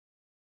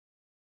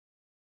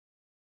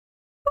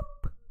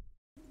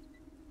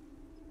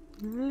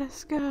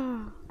Let's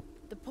go.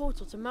 The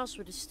portal to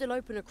Mousewood is still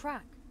open a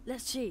crack.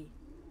 Let's see.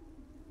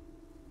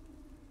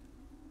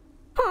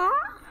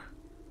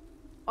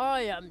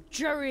 I am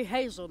Jerry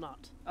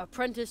Hazelnut,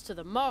 apprentice to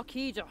the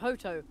Marquis de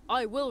Hoto.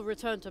 I will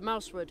return to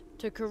Mousewood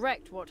to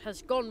correct what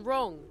has gone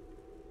wrong.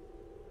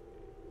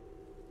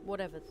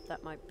 Whatever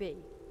that might be.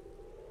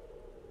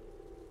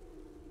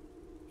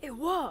 It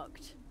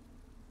worked!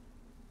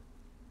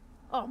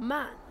 Oh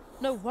man,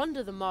 no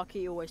wonder the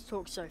Marquis always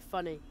talks so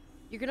funny.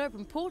 You can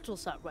open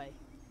portals that way.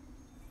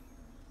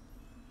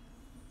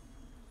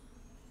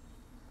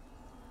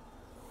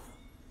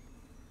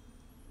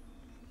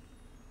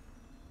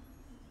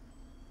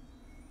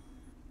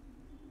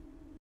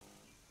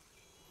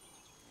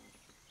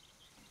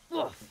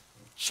 Woof!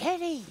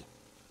 Cherry!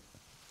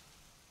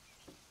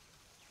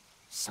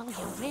 So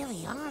you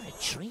really are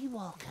a tree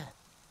walker.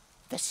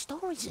 The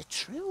stories are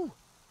true.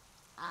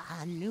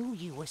 I knew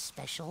you were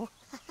special.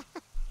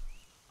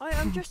 I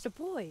am just a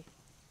boy.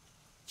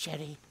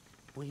 Cherry,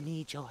 we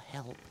need your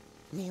help.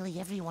 Nearly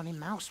everyone in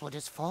Mousewood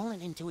has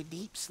fallen into a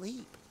deep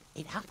sleep.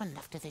 It happened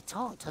after they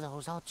talked to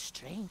those odd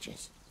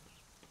strangers.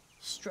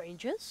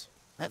 Strangers?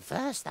 At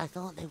first I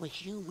thought they were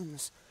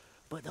humans,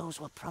 but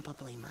those were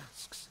probably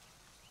masks.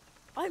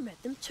 I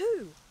met them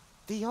too.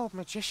 The old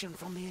magician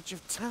from the edge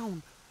of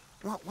town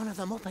locked one of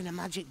them up in a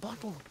magic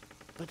bottle,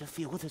 but a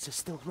few others are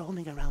still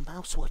roaming around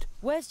Mousewood.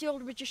 Where's the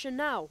old magician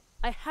now?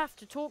 I have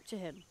to talk to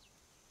him.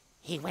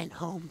 He went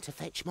home to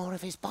fetch more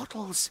of his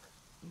bottles,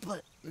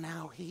 but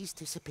now he's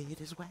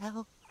disappeared as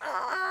well.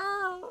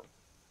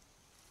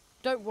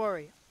 Don't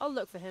worry, I'll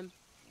look for him.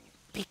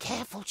 Be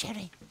careful,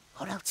 Jerry,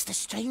 or else the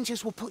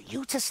strangers will put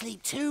you to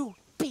sleep too.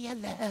 Be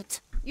alert.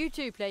 You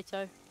too,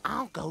 Plato.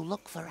 I'll go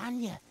look for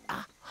Anya.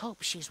 I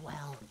hope she's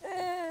well.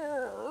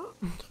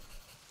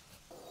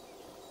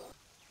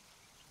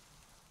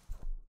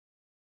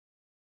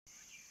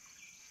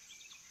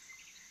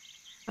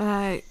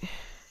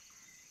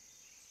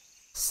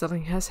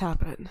 Something has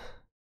happened.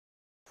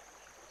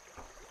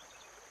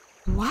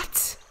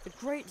 What? The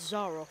great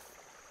Zaroff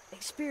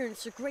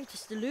experienced the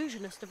greatest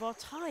illusionist of our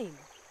time.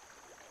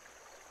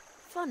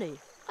 Funny,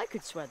 I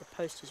could swear the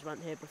posters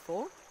weren't here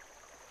before.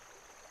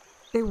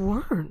 They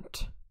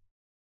weren't.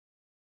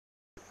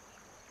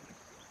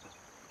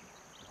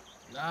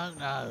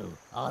 No.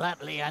 I'll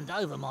happily hand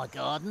over my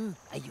garden.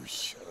 Are you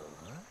sure?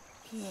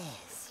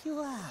 Yes, you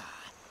are.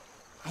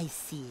 I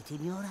see it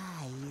in your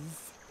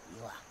eyes.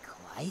 You are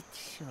quite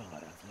sure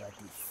of your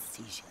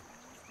decision.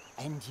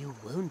 And you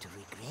won't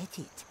regret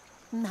it.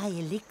 My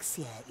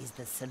elixir is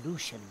the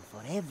solution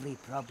for every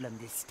problem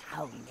this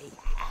town may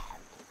have.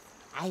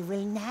 I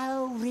will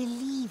now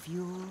relieve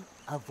you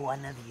of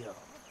one of yours.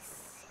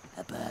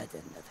 A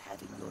burden of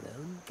having your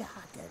own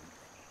garden.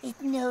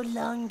 It no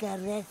longer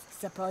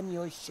rests upon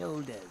your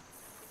shoulders.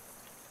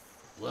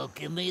 Well,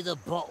 give me the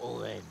bottle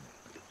then.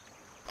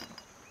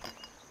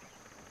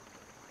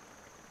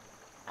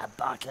 A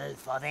bottle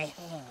for the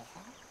hair?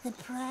 The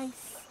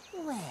price?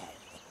 Well,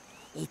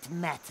 it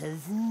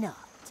matters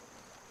not.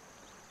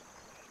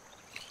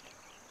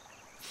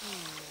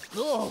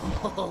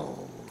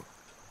 Oh!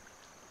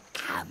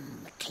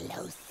 Come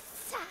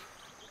closer.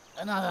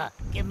 Another!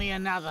 Give me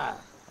another!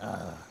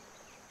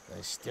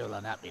 There's still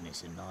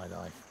unhappiness in my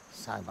life.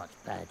 So much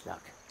bad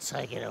luck.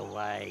 Take it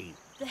away.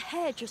 The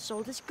hare just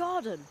sold his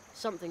garden.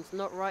 Something's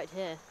not right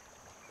here.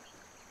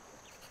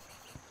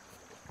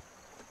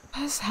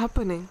 What is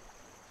happening?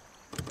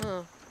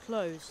 Oh,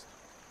 closed.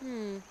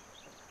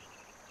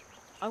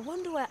 I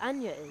wonder where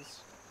Anya is.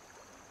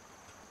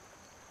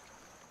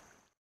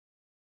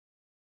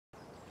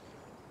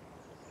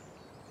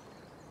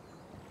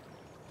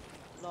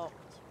 Locked.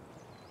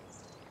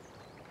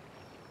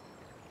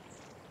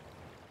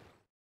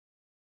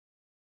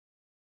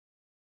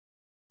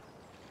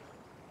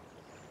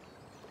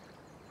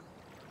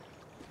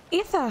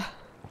 Ether!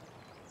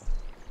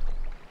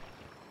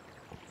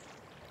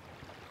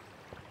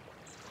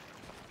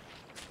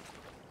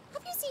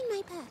 Have you seen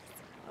my purse?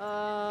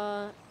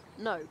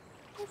 No.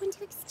 I want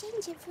to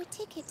exchange it for a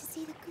ticket to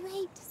see the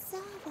great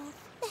Zaroff.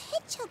 The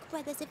Hedgehog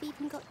brothers have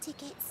even got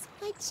tickets.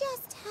 I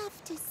just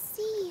have to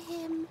see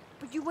him.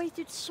 But you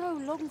waited so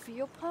long for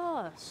your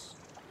purse.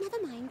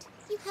 Never mind.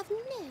 You have no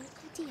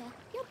idea.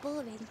 You're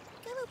boring.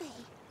 Go away.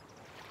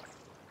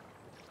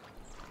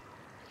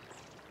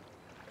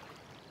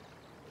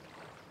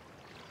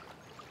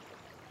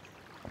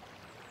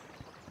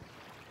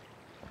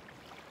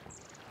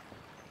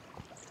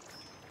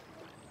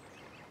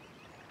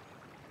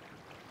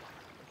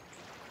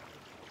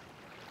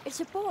 It's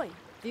a boy.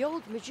 The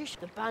old magician,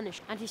 the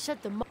banished, and he said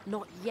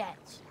not yet.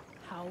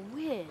 How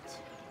weird.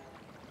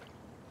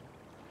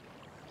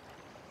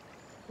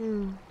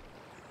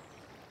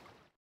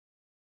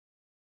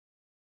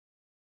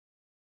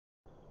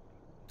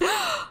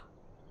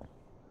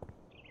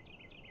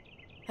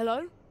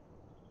 Hello?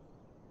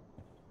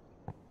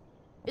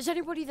 Is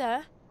anybody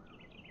there?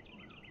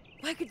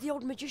 Where could the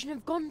old magician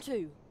have gone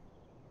to?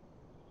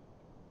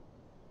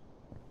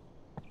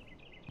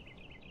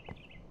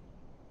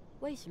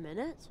 Wait a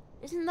minute.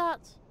 Isn't that...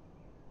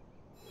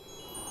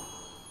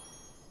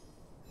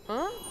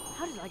 Huh?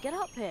 How did I get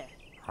up here?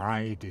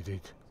 I did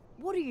it.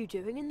 What are you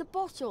doing in the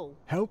bottle?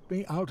 Help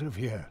me out of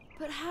here.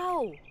 But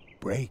how?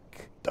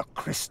 Break the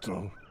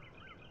crystal.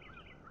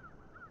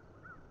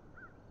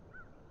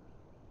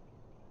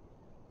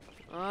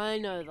 I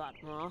know that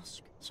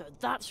mask. So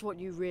that's what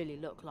you really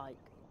look like.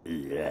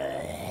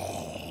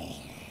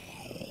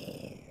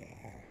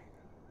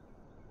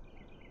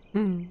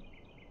 Hmm.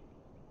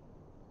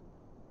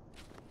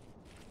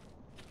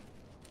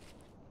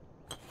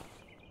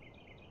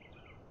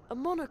 A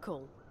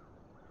monocle.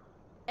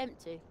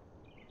 Empty.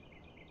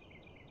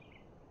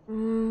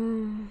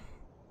 Hmm.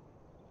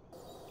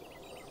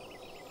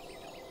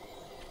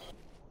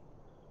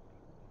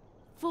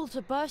 Full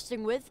to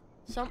bursting with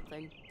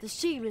something. The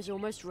seam is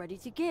almost ready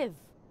to give.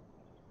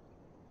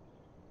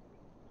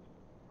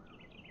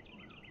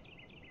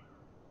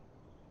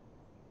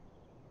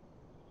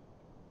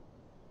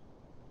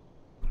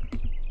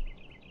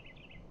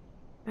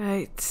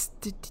 Right.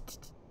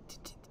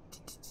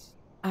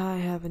 I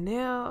have a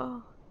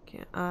nail.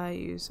 Can I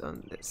use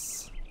on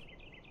this?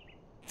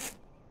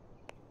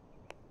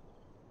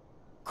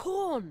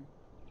 Corn!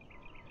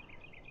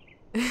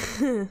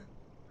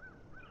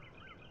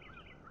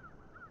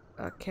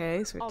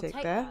 Okay, so we I'll take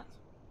take that.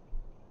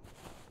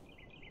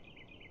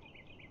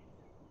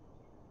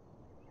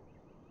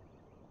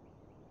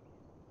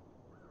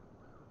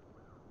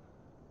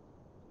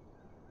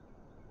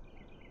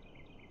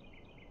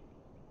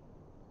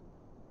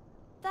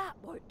 That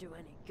won't do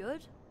any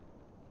good.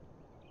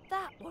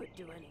 That won't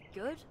do any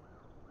good.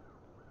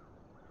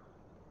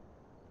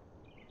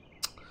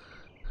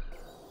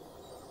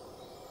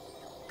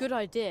 Good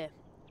idea,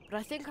 but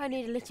I think I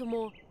need a little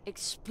more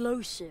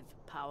explosive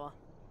power.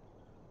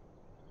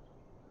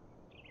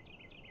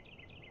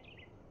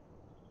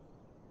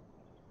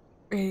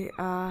 Wait,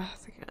 I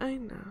think I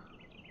know.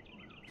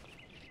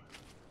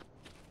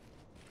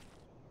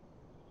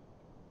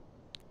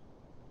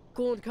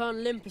 Corn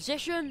kernel in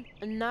position,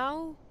 and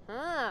now...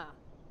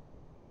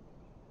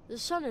 The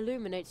sun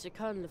illuminates the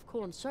kernel of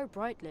corn so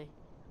brightly.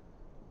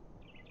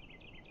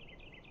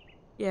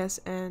 Yes,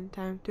 and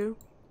time to.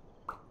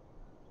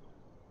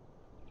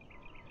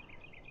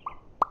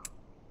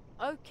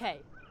 Okay,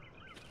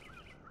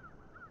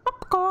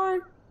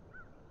 Popcorn!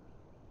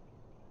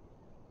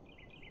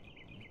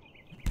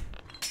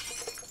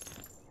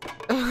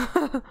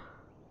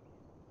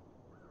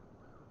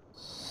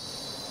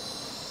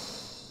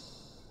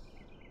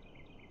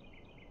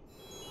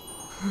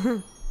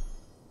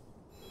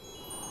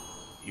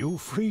 You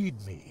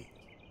freed me.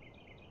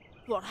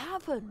 what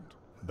happened?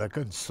 The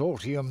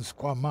consortium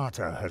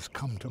Squamata has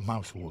come to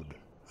Mousewood.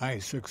 I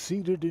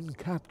succeeded in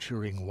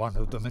capturing one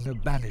of them in a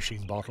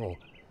banishing bottle,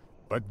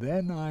 but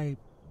then I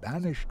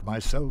banished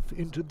myself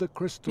into the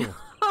crystal.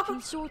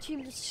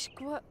 Consortium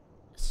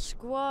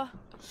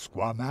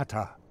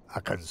Squamata,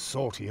 a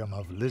consortium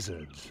of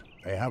lizards.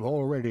 They have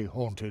already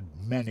haunted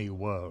many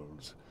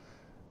worlds.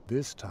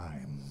 This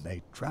time,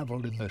 they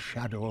traveled in the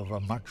shadow of a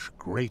much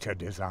greater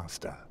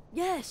disaster.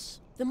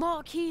 Yes, the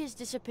marquee has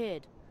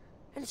disappeared.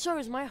 And so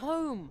is my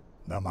home.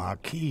 The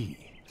Marquis.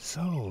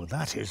 So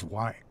that is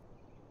why...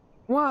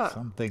 What?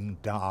 Something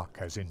dark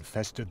has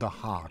infested the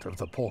heart of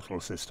the portal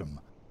system.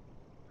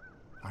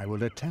 I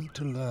will attempt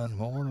to learn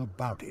more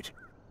about it.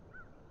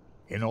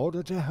 In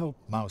order to help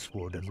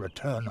Mousewood and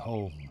return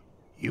home,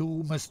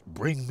 you must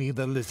bring me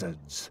the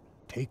lizards.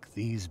 Take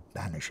these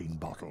banishing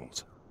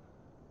bottles.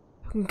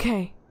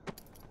 Okay.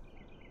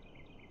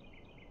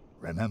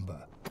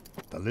 Remember,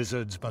 the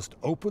lizards must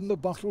open the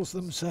bottles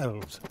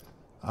themselves.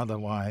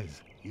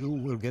 Otherwise, you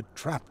will get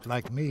trapped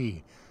like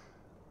me,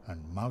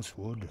 and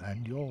Mousewood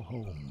and your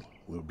home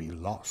will be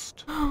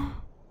lost.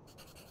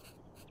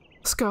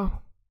 Let's go.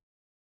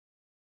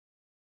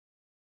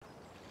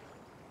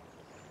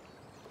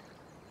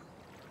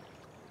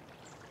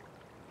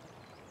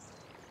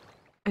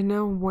 I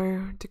know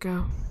where to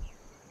go.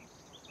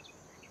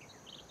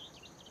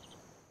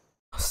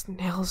 Those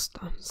nails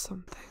done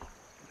something.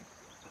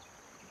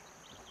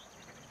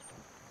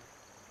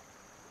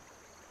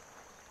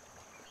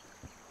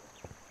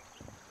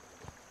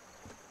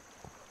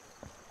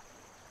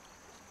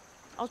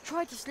 I'll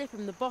try to slip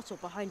him the bottle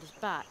behind his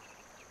back.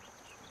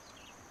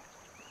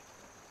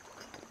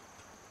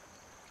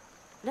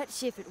 Let's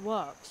see if it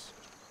works.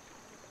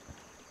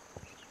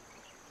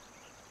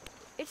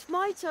 It's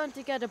my turn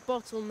to get a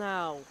bottle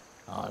now.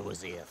 I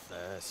was here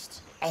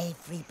first.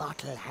 Every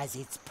bottle has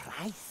its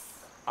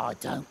price, I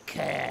don't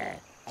care.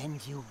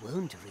 and you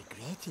won't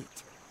regret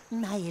it.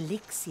 My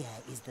elixir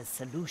is the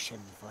solution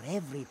for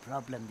every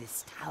problem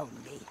this town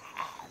may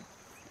have.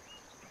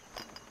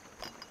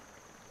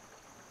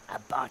 A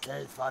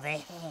bottle for the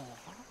hair.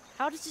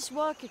 How does this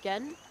work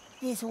again?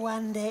 This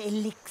wonder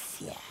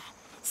elixir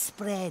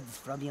spreads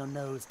from your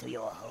nose to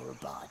your whole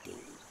body.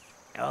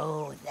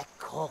 Oh, the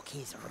cork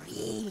is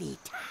really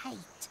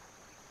tight.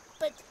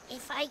 But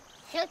if I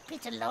help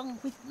it along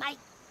with my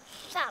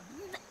thumb...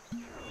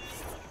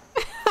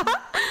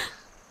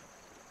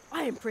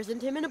 I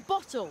imprisoned him in a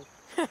bottle.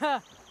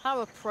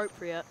 How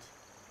appropriate.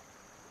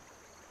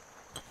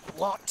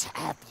 What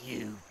have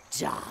you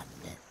done?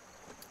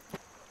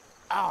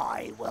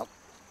 I will.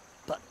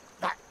 But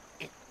that.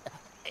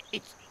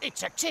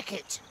 It's a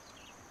ticket.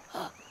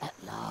 At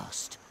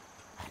last.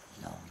 At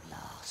long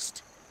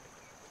last.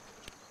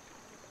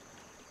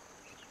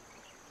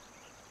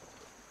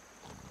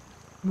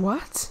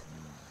 What?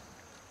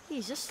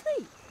 He's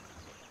asleep.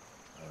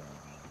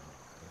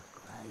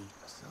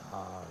 Great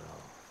sorrow.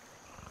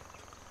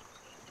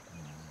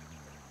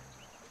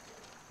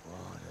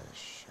 What a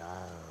show.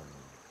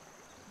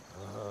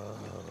 Oh,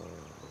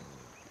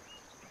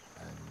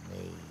 and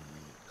me.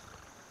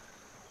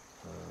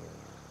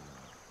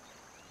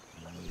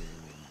 Me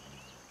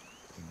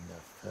in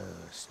the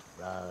first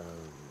row.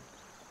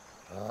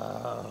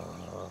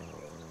 Oh.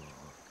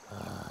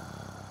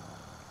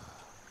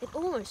 It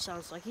almost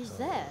sounds like he's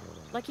there,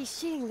 like he's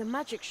seeing the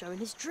magic show in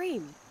his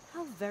dream.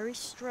 How very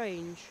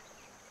strange.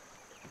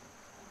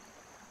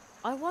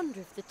 I wonder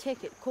if the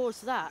ticket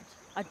caused that.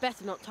 I'd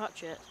better not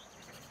touch it.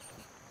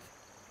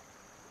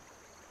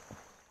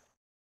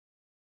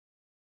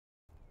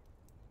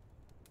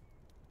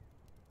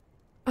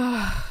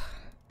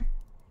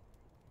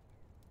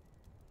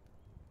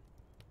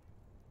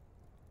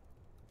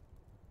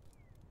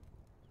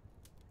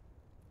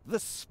 The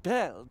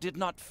spell did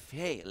not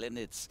fail in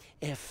its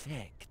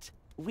effect.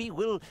 We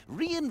will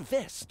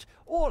reinvest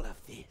all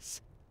of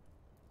this.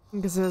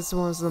 Because this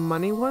was the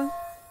money one?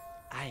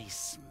 I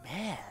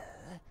smell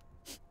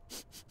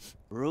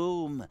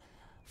room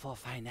for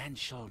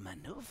financial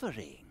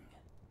maneuvering.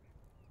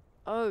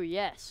 Oh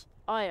yes,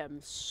 I am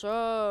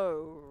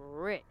so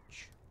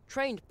rich.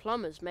 Trained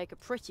plumbers make a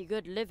pretty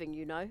good living,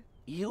 you know.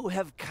 You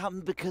have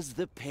come because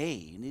the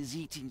pain is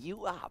eating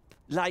you up,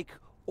 like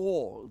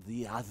all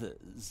the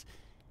others.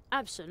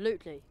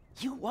 Absolutely.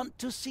 You want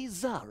to see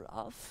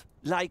Zaroff,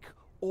 like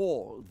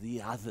all the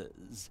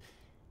others.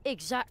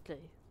 Exactly.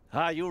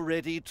 Are you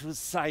ready to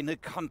sign a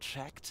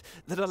contract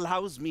that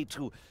allows me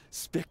to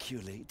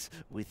speculate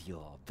with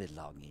your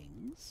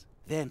belongings?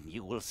 Then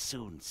you will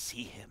soon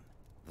see him.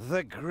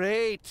 The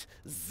great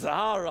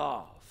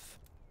Zaroff!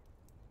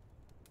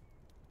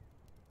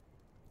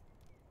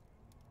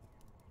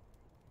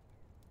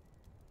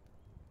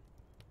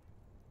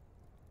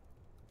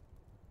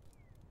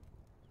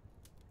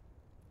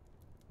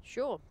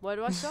 Sure, where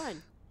do I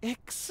sign?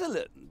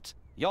 Excellent!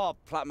 Your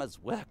plumber's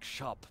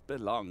workshop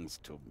belongs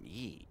to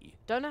me.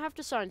 Don't I have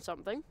to sign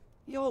something?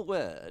 Your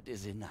word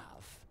is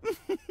enough.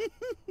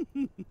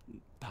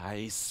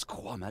 By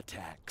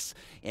Squamatax,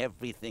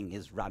 everything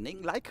is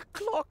running like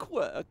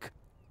clockwork.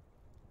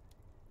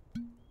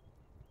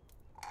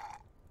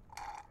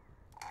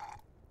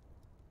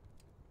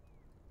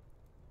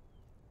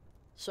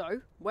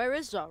 So, where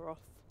is Zaroff?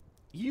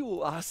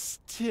 You are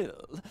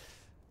still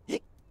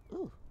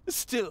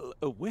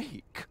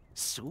awake.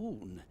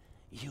 Soon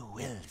you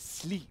will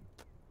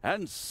sleep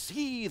and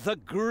see the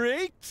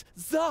great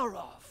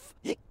Zaroff.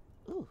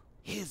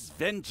 His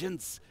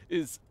vengeance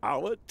is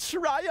our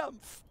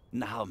triumph.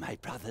 Now my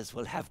brothers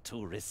will have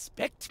to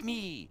respect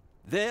me.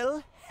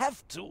 They'll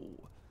have to.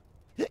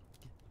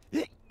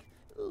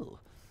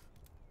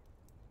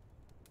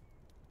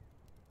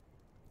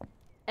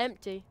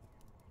 Empty.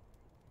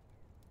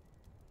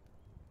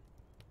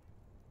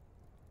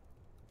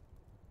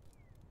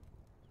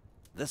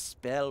 The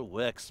spell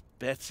works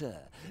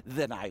better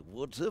than I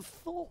would have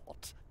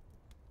thought.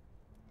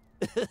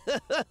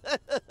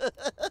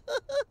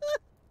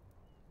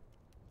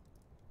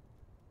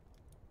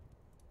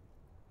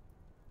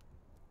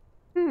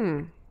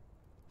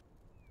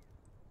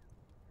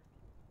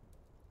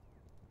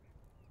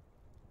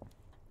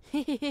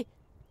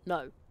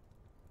 No.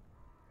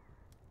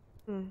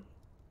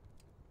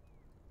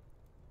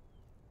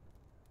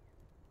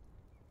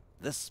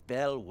 The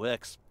spell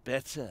works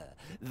better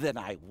than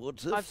I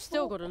would have I've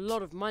still thought. got a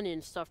lot of money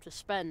and stuff to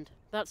spend.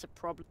 That's a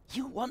problem.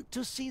 You want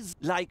to see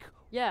like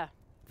Yeah.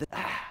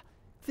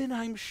 then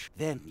I'm sure.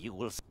 Then you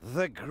will see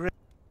the great.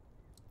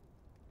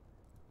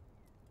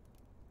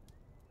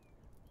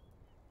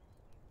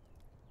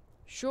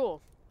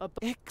 Sure.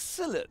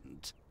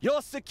 Excellent.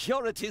 Your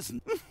securities.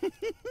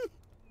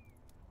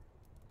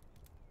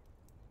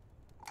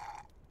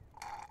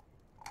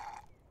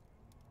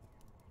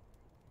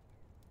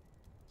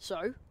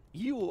 So?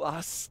 You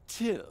are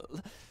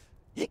still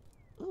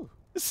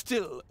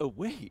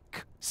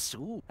awake.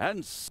 Soon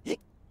and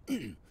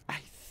I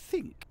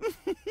think.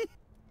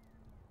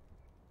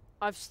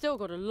 I've still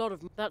got a lot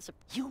of. That's a.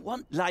 You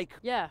want like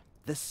Yeah.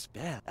 the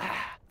spell.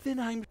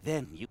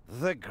 Then you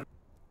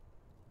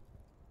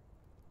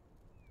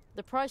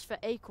The price for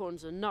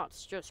acorns and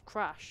nuts just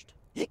crashed.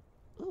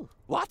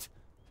 What?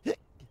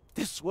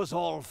 This was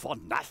all for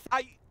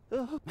nothing.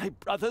 My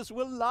brothers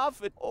will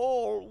laugh at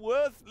all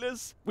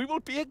worthless. We will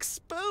be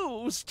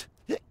exposed.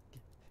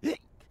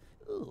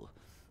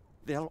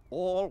 They'll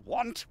all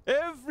want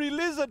every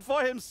lizard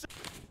for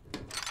himself.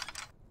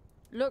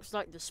 Looks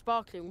like the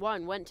sparkling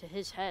wine went to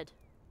his head.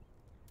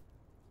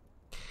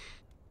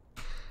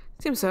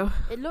 Seems so.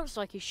 It looks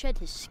like he shed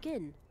his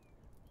skin.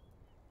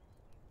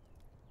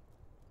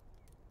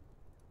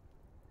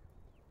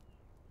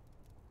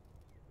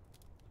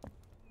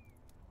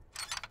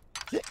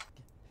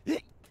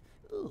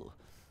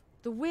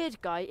 The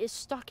weird guy is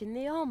stuck in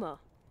the armor.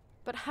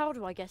 But how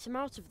do I get him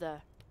out of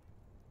there?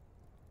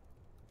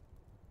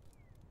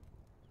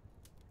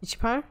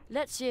 Ichipar?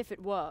 Let's see if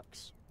it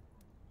works.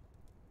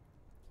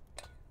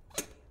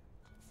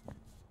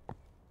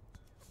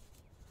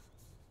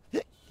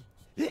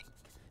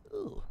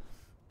 Ooh.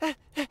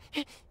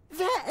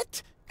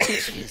 That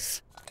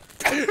is.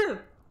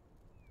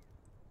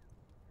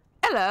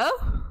 Hello?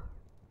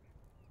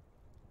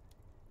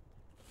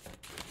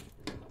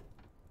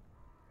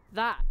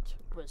 That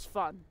was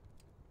fun.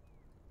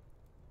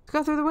 Let's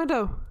go through the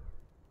window.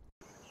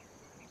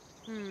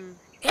 Where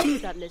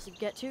did that lizard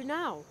get to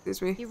now? Excuse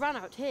me. He ran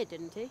out here,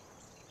 didn't he?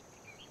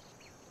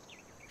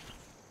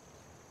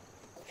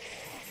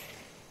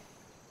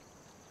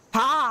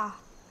 Ha!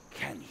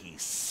 Can he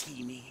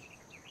see me?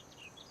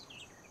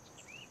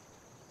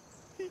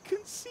 He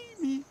can see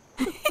me.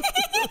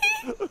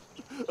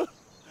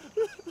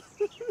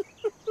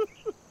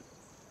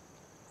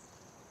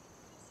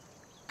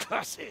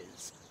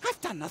 Curses! I've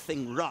done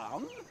nothing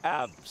wrong.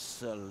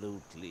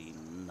 Absolutely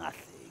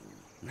nothing.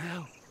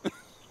 No.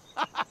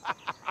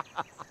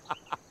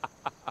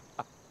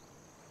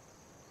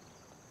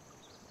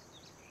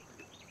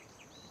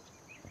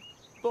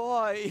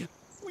 Boy,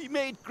 we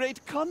made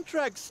great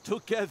contracts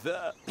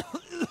together.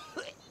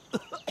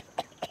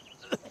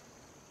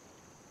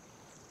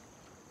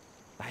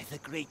 By the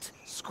great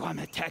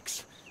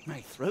Squamatex, my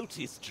throat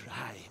is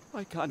dry.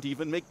 I can't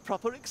even make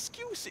proper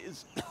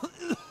excuses.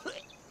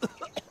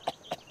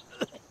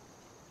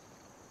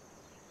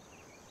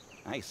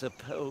 I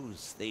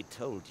suppose they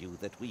told you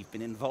that we've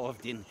been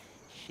involved in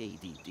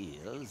shady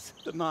deals.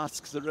 The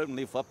masks are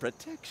only for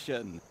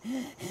protection.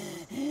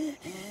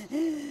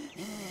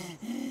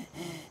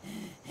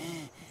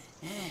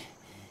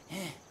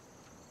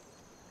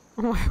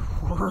 Oh my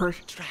word.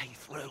 Dry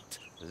throat,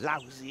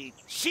 lousy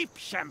sheep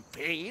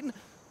champagne.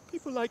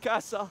 People like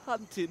us are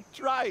hunted,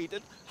 dried,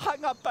 and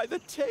hung up by the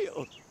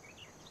tail.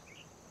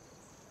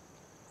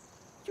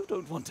 You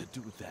don't want to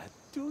do that,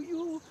 do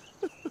you?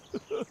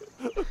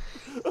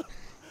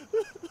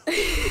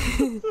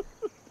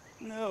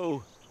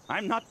 No,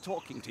 I'm not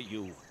talking to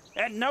you.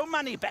 And no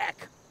money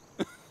back.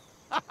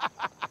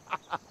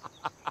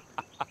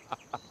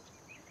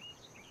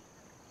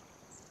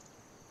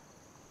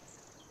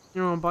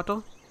 You want a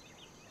bottle?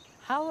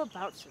 How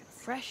about some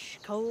fresh,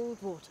 cold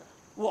water?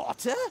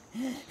 Water?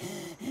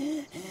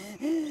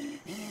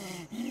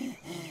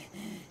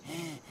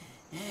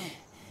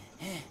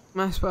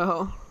 Might as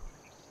well.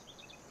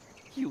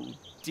 You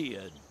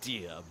dear,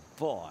 dear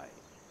boy.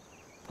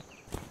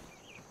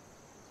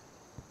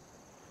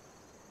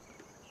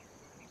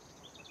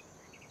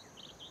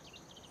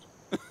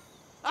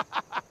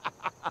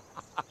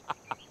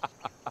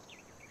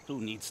 Who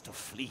needs to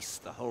fleece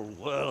the whole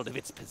world of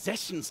its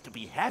possessions to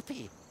be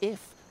happy?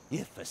 If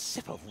a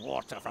sip of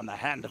water from the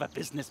hand of a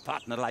business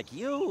partner like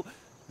you,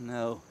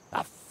 no,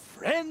 a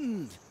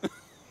friend,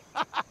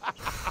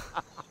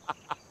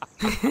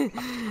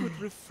 could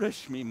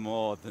refresh me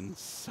more than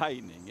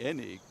signing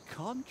any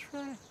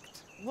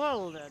contract.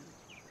 Well then.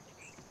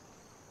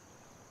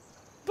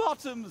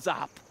 Bottoms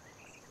up.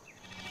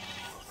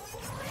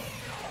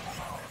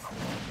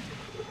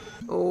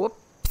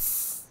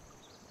 Whoops.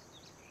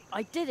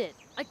 I did it.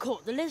 I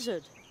caught the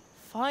lizard.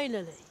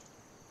 Finally.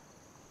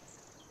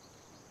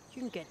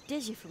 You can get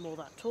dizzy from all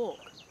that talk.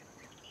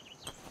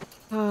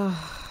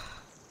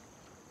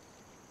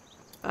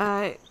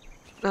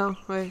 No,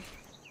 wait.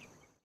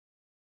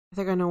 I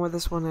think I know where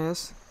this one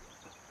is.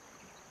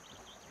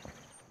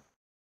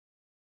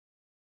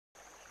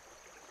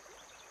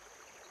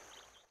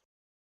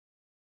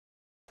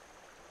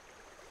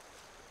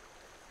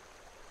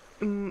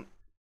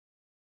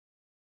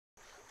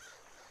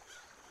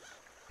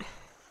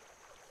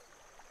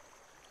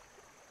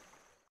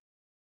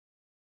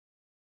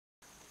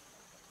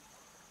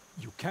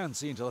 You can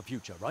see into the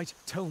future, right?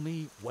 Tell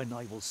me when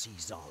I will see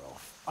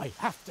Zaroff. I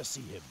have to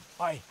see him.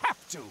 I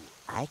have to!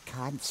 I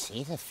can't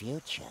see the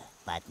future,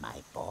 but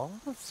my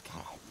balls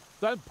can.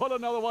 Then pull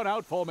another one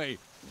out for me.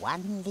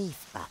 One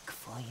leaf back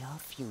for your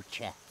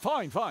future.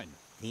 Fine, fine.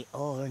 The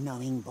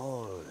all-knowing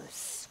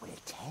balls will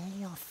tell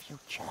your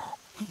future.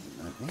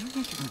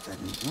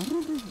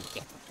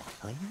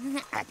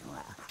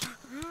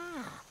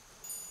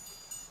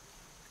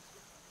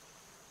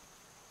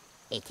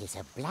 It is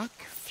a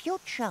black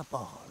future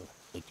ball.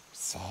 It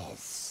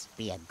says,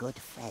 be a good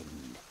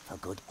friend for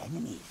good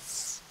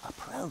enemies.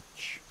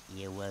 Approach.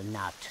 You will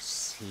not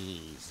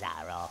see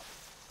Zaroff.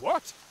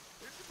 What?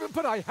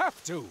 But I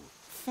have to.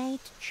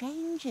 Fate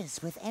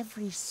changes with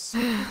every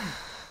season.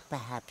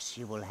 Perhaps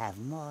you will have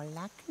more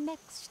luck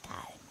next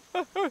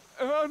time.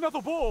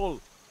 Another ball.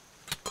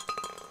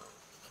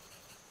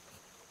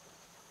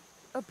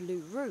 A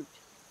blue root.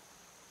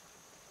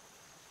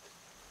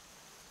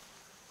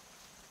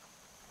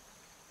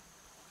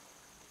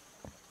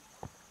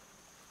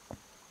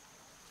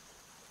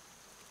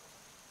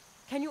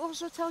 Can you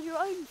also tell your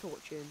own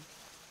fortune?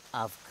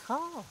 Of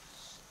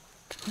course.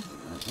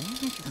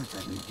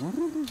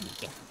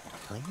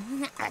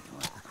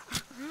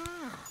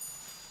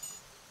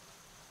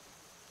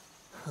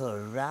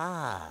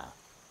 Hurrah!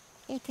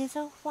 It is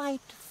a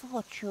white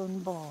fortune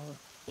ball.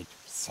 It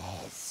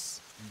says,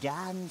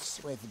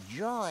 "Dance with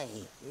joy,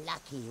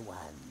 lucky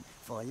one,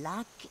 for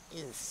luck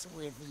is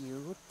with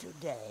you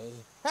today."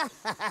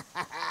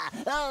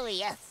 Oh,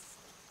 yes!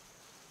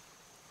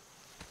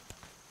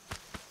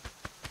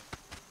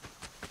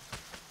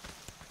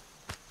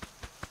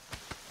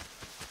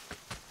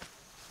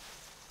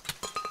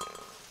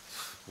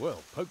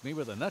 Well, poke me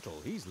with a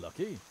nettle. He's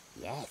lucky.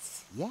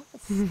 Yes, yes.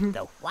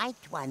 The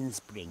white ones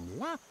bring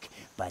luck,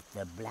 but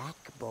the black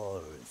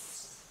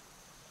balls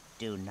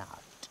do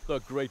not. The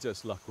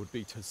greatest luck would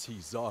be to see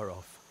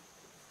Zaroff.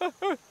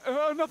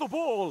 Another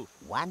ball!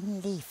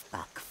 One leaf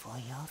buck for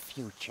your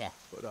future.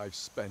 But I've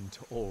spent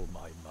all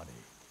my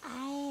money.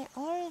 I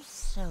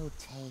also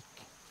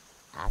take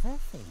other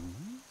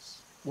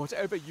things.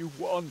 Whatever you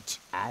want.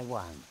 I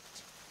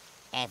want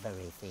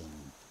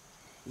everything.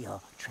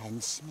 Your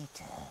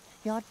transmitter,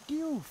 your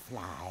dew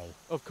fly.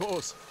 Of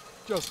course.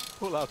 Just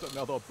pull out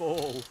another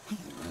ball.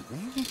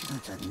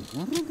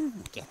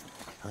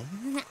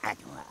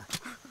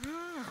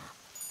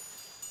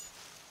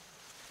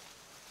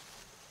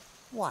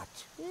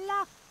 What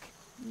luck!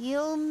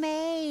 You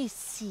may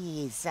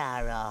see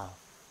Zaroff.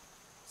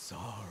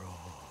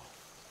 Zaroff.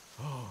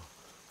 Oh,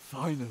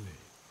 finally.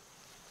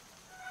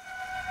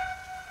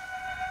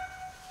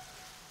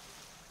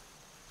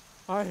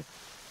 I...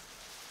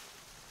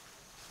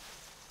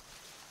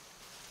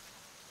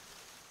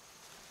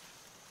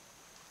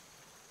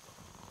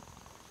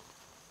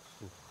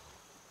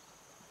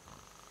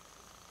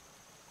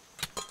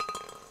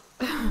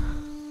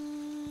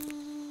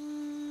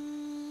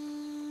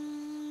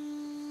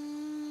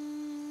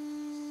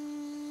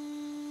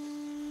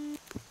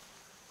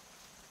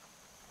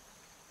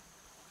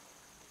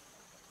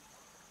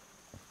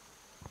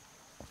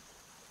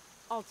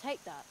 I'll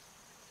take that.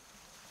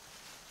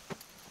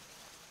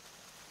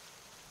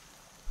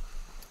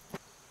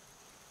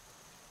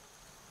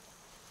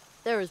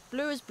 They're as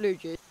blue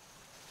juice.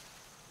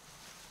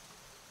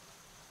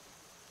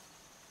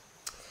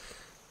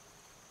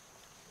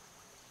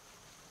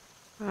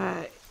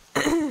 Right.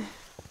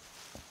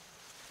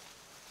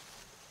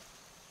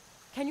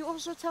 Can you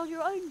also tell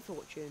your own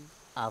fortune?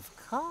 Of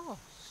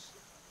course.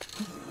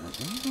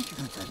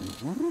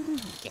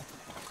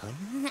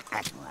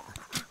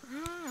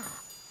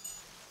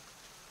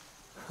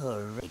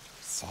 Hurry,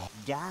 said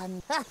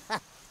done.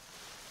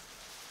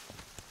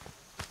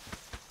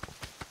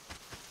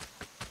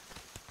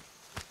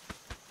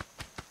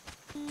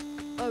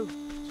 Oh,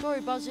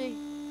 sorry, Buzzy.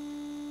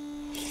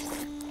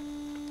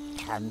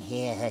 Come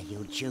here,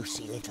 you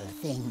juicy little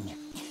thing.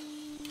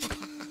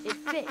 It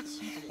fits,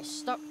 and it's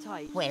stuck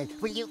tight. Well,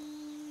 will you...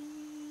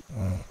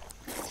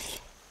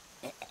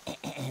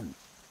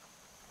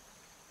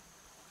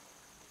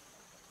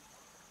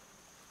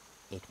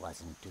 It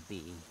wasn't to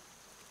be.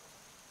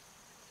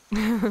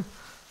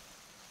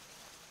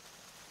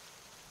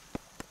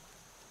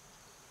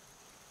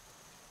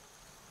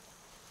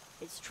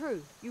 It's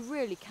true. You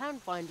really can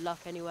find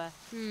luck anywhere.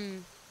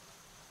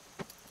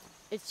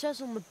 It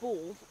says on the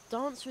ball,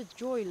 "Dance with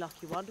joy,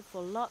 lucky one,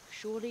 for luck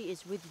surely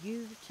is with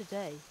you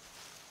today."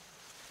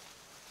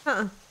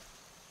 Huh.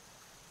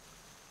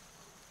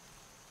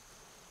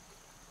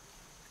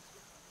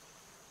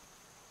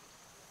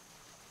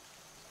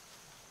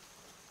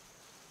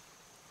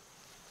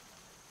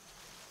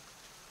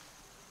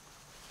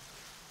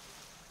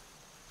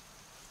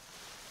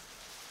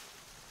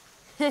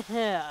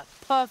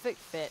 Perfect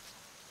fit.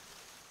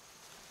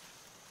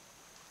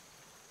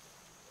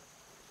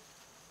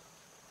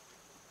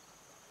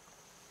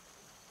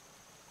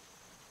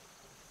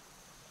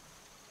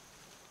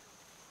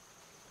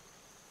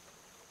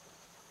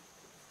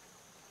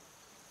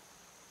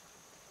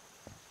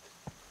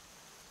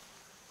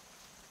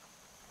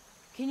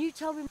 Can you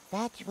tell me?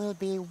 That will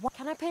be what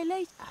Can I pay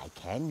later? I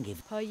can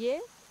give Per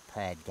year?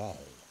 per day.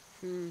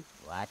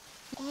 What?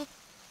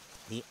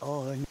 The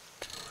old...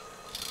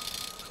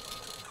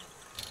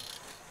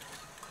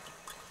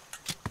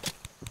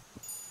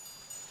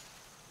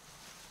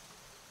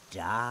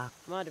 Dark,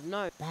 Might have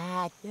known.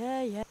 bad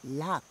Yeah.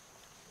 luck.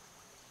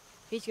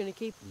 He's gonna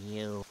keep.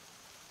 You.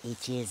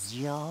 It is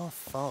your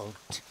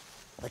fault.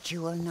 But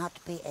you will not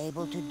be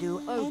able to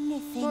do Oh,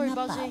 anything sorry,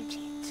 about Buzzy.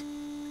 it.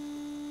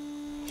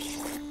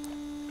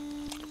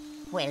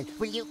 Well,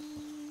 will you...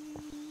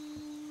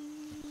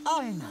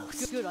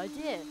 Almost. Good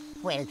idea.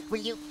 Well, will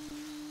you...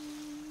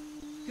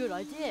 Good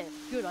idea.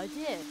 Good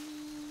idea.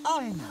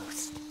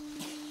 Almost.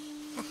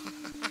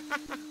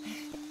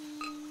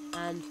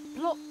 And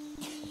plop.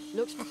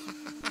 Looks.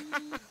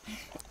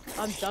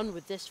 I'm done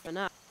with this for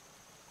now.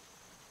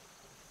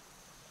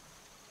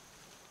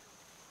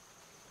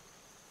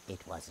 It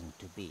wasn't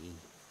to be.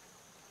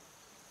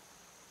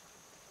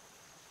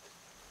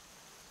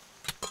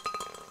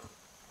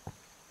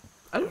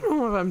 I don't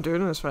know if I'm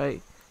doing this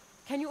right.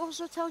 Can you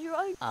also tell your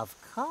own? Of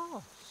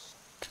course.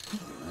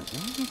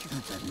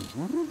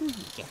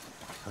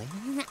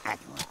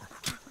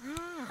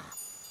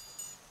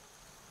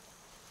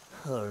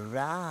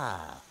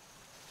 Hurrah!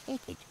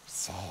 It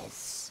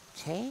says,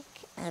 take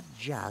a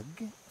jug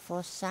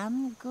for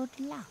some good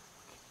luck.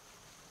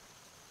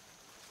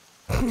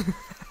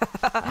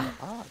 How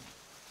odd.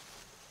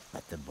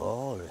 But the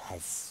ball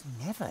has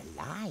never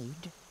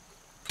lied.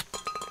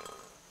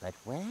 But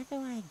where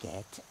do I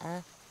get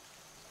a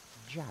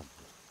jug?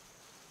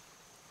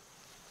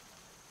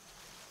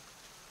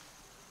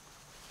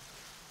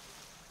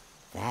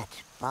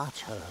 That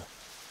bottle.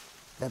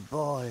 The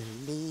ball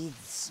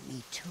leads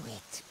me to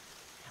it.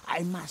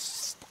 I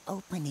must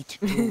open it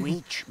to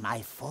reach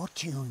my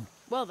fortune.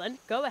 Well then,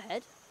 go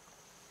ahead.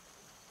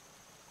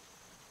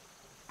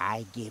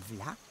 I give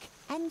luck,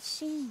 and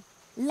see,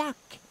 luck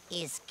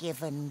is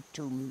given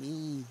to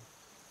me.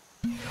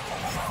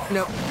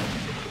 Nope.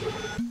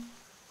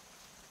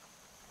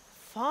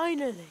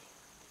 Finally!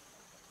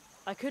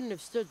 I couldn't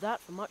have stood that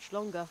for much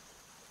longer.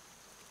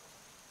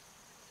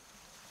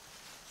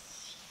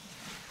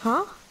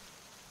 Huh?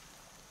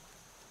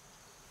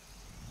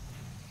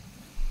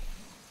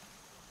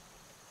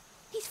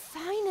 He's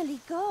finally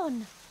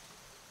gone.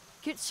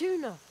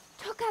 Kitsuna,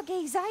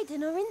 Tokage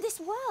Zaiden are in this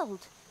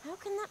world. How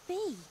can that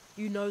be?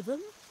 you know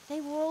them? They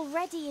were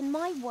already in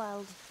my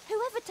world.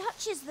 Whoever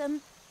touches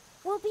them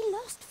will be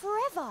lost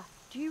forever.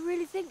 Do you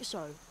really think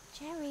so?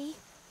 Jerry,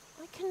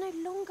 I can no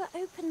longer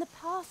open the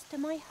path to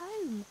my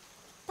home.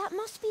 That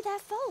must be their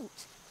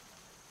fault.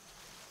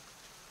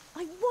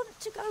 I want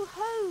to go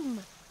home.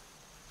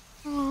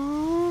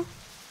 Aww.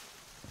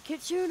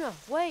 Kitsuna,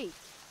 wait!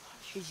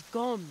 She's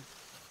gone.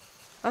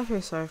 I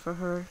feel sorry for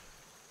her.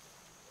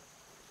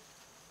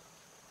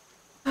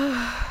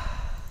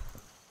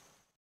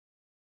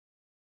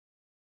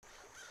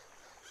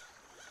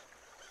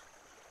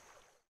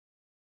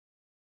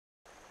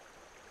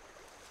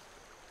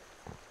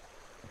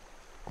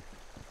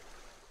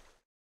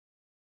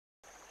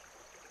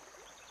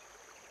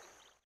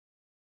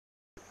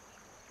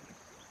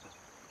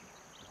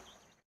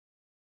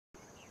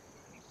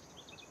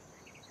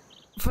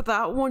 For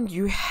that one,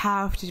 you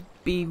have to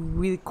be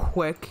really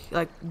quick,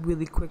 like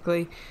really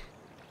quickly.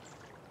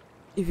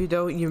 If you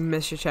don't, you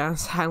miss your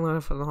chance. I learned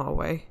it from the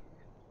hallway.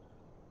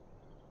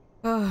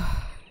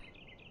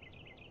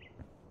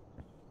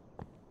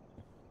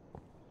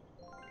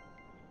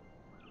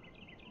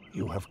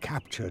 You have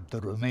captured the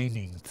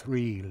remaining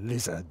 3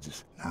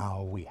 lizards.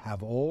 Now we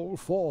have all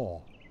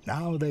 4.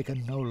 Now they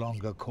can no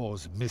longer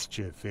cause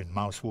mischief in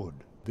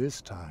Mousewood.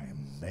 This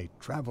time, they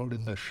traveled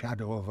in the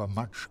shadow of a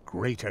much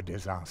greater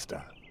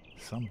disaster.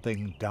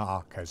 Something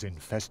dark has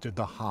infested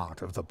the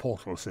heart of the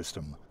portal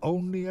system.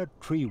 Only a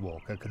tree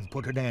walker can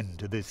put an end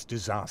to this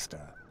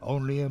disaster.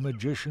 Only a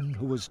magician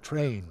who was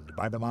trained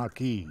by the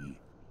Marquis.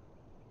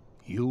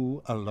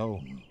 You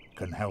alone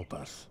can help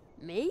us.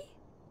 Me?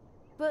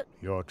 But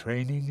Your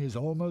training is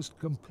almost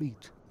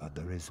complete, but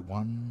there is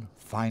one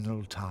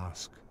final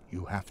task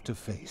you have to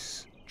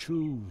face.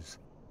 Choose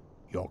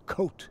your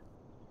coat.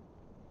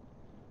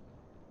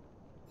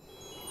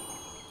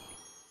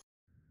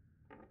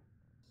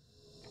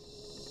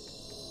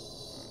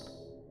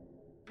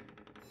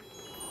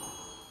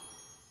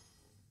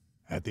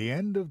 At the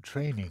end of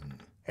training,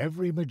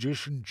 every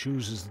magician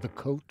chooses the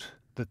coat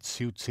that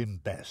suits him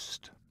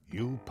best.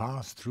 You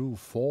pass through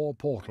 4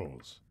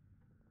 portals.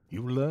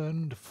 You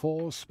learned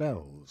 4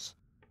 spells.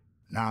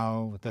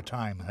 Now the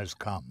time has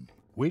come.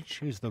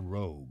 Which is the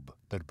robe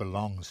that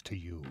belongs to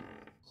you?